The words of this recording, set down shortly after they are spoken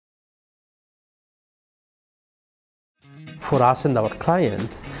For us and our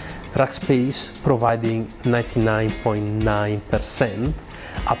clients, Rackspace providing 99.9%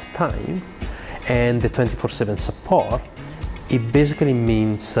 uptime and the 24/7 support, it basically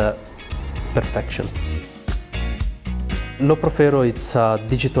means perfection. Lowe Profero, it's a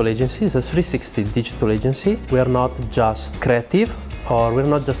digital agency, it's a 360 digital agency. We are not just creative, or we're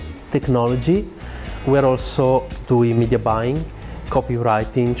not just technology, we're also doing media buying,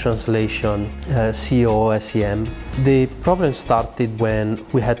 copywriting, translation, SEO, SEM. The problem started when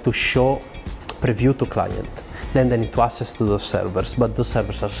we had to show preview to client. Then they need to access to those servers, but those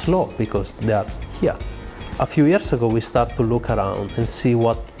servers are slow because they are here. A few years ago, we started to look around and see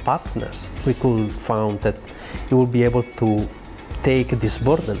what partners we could find that it will be able to take this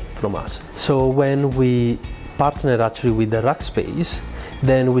burden from us. So when we partnered actually with the Rackspace,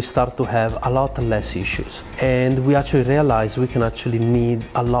 then we start to have a lot less issues. And we actually realized we can actually need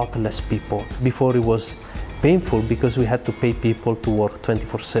a lot less people. Before it was painful because we had to pay people to work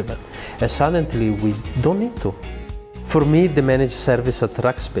 24/7. And suddenly we don't need to. For me, the managed service at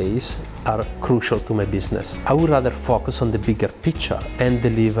Rackspace are crucial to my business. I would rather focus on the bigger picture and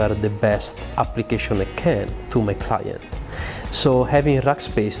deliver the best application I can to my client. So having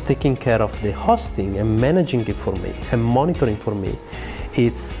Rackspace taking care of the hosting and managing it for me and monitoring for me,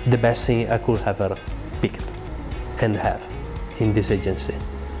 it's the best thing I could ever picked and have in this agency.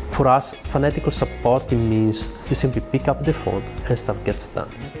 For us, fanatical support, it means you simply pick up the phone and stuff gets done.